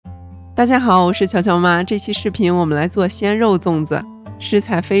大家好，我是乔乔妈。这期视频我们来做鲜肉粽子，食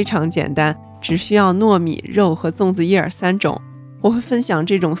材非常简单，只需要糯米、肉和粽子叶3种。我会分享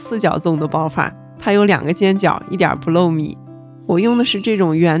这种四角粽的包法，它有2个尖角，一点不漏米。我用的是这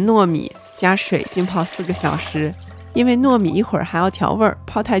种圆糯米，加水浸泡4个小时。因为糯米一会儿还要调味儿，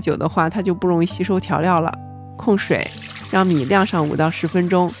泡太久的话它就不容易吸收调料了。控水，让米晾上5到10分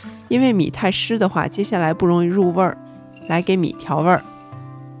钟。因为米太湿的话，接下来不容易入味儿。来给米调味儿。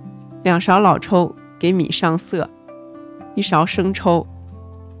2勺老抽给米上色，1勺生抽、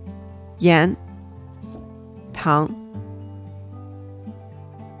盐、糖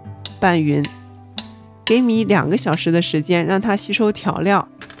拌匀，给米2个小时的时间让它吸收调料。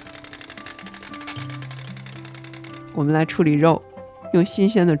我们来处理肉，用新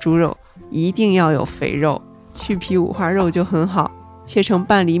鲜的猪肉，一定要有肥肉，去皮五花肉就很好，切成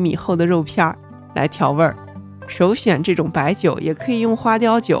半厘米厚的肉片来调味儿。首选这种白酒，也可以用花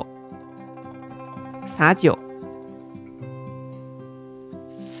雕酒。撒酒，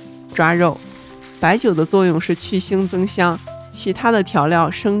抓肉。白酒的作用是去腥增香，其他的调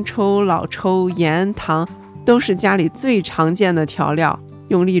料生抽、老抽、盐、糖都是家里最常见的调料。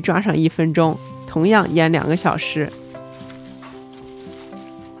用力抓上1分钟，同样腌2个小时。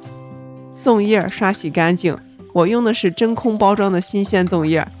粽叶刷洗干净，我用的是真空包装的新鲜粽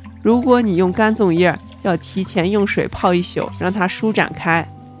叶。如果你用干粽叶，要提前用水泡1宿，让它舒展开。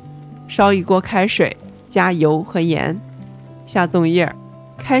烧一锅开水，加油和盐，下粽叶，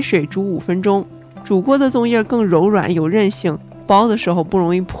开水煮5分钟。煮过的粽叶更柔软有韧性，包的时候不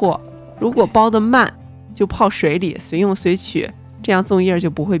容易破。如果包得慢，就泡水里随用随取，这样粽叶就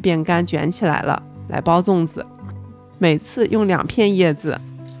不会变干卷起来了。来包粽子，每次用2片叶子，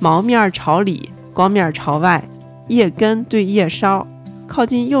毛面朝里，光面朝外，叶根对叶梢，靠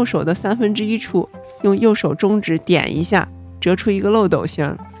近右手的1/3处，用右手中指点一下，折出一个漏斗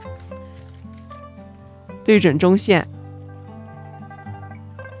形，对准中线。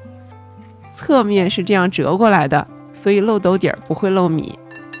侧面是这样折过来的，所以漏斗底不会漏米。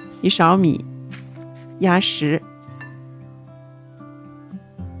1勺米，压实。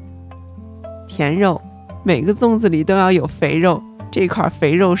甜肉，每个粽子里都要有肥肉，这块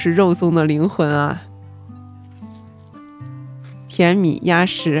肥肉是肉粽的灵魂啊。甜米压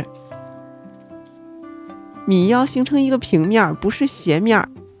实，米要形成一个平面，不是斜面，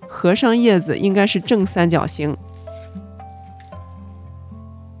合上叶子应该是正三角形。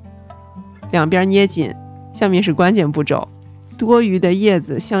2边捏紧，下面是关键步骤，多余的叶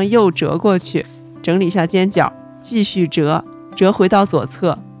子向右折过去，整理下尖角，继续折，折回到左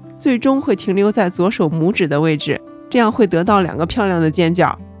侧，最终会停留在左手拇指的位置，这样会得到2个漂亮的尖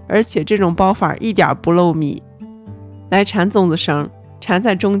角，而且这种包法一点不漏米。来缠粽子绳，缠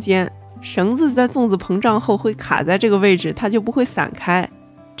在中间，绳子在粽子膨胀后会卡在这个位置，它就不会散开。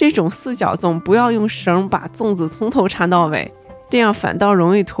这种四角粽不要用绳把粽子从头缠到尾，这样反倒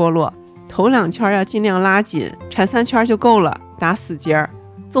容易脱落。头2圈要尽量拉紧，缠3圈就够了，打死结儿。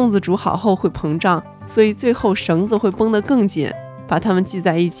粽子煮好后会膨胀，所以最后绳子会绷得更紧，把它们系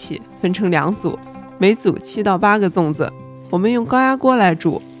在一起，分成2组，每组7到8个粽子。我们用高压锅来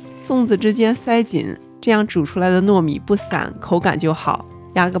煮，粽子之间塞紧，这样煮出来的糯米不散，口感就好。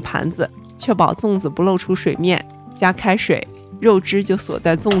压个盘子，确保粽子不露出水面，加开水，肉汁就锁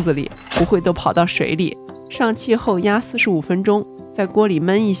在粽子里，不会都跑到水里。上气后压45分钟，在锅里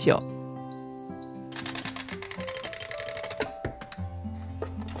焖1宿。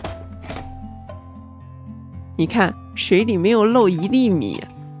你看，水里没有漏1粒米。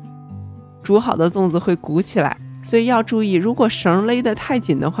煮好的粽子会鼓起来，所以要注意，如果绳勒得太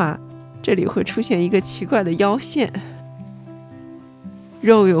紧的话，这里会出现一个奇怪的腰线。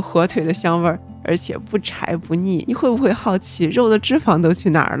肉有火腿的香味，而且不柴不腻。你会不会好奇，肉的脂肪都去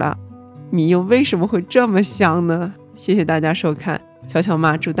哪儿了？米又为什么会这么香呢？谢谢大家收看，乔乔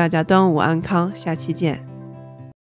妈祝大家端午安康，下期见。